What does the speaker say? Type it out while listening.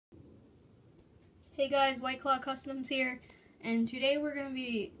Hey guys, White Claw Customs here, and today we're going to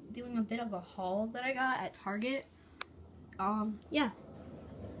be doing a bit of a haul that I got at Target. Yeah.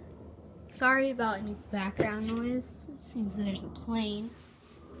 Sorry about any background noise. It seems there's a plane.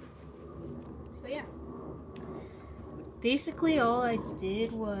 So yeah. Basically all I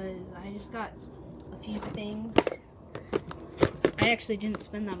did was I just got a few things. I actually didn't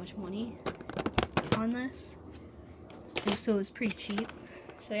spend that much money on this, and so it was pretty cheap.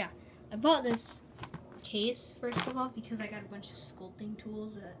 So yeah, I bought this case first of all because I got a bunch of sculpting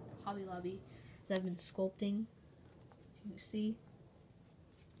tools at Hobby Lobby that I've been sculpting, if you can see,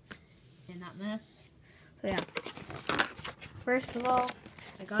 in that mess. So yeah, first of all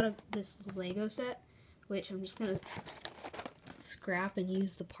I got this Lego set, which I'm just gonna scrap and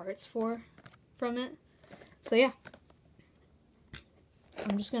use the parts from it. So yeah,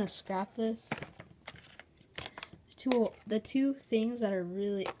 I'm just gonna scrap this. The two things that are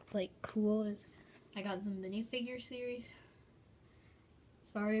really cool is I got the minifigure series.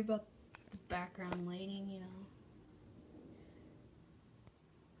 Sorry about the background lighting, you know.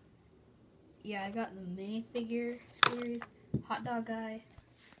 Yeah, I got the minifigure series, Hot Dog Guy.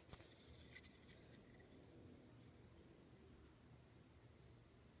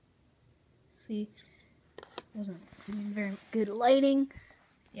 See, wasn't doing very good lighting.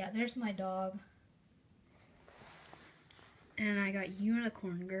 Yeah, there's my dog. And I got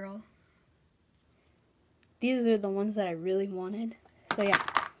Unicorn Girl. These are the ones that I really wanted. So yeah.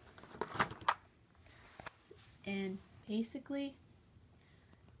 And basically,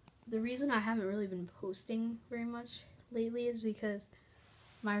 the reason I haven't really been posting very much lately is because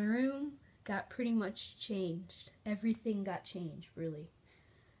my room got pretty much changed. Everything got changed, really.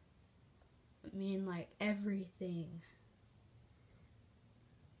 I mean, like, everything.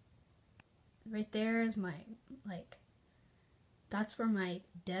 Right there is my, that's where my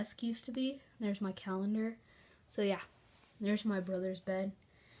desk used to be. There's my calendar. So yeah, there's my brother's bed.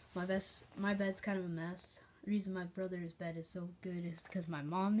 My bed's kind of a mess. The reason my brother's bed is so good is because my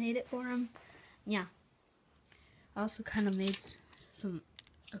mom made it for him. Yeah. I also kind of made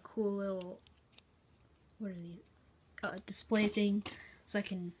a cool little, what are these? Display thing so I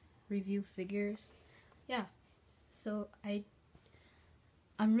can review figures. Yeah. So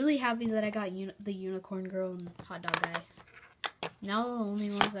I'm really happy that I got the Unicorn Girl and the Hot Dog Guy. Now the only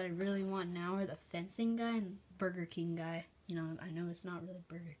ones that I really want now are the Fencing Guy and Burger King Guy. You know, I know it's not really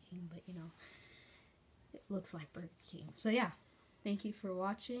Burger King, but you know, it looks like Burger King. So yeah, thank you for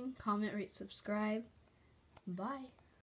watching. Comment, rate, subscribe. Bye.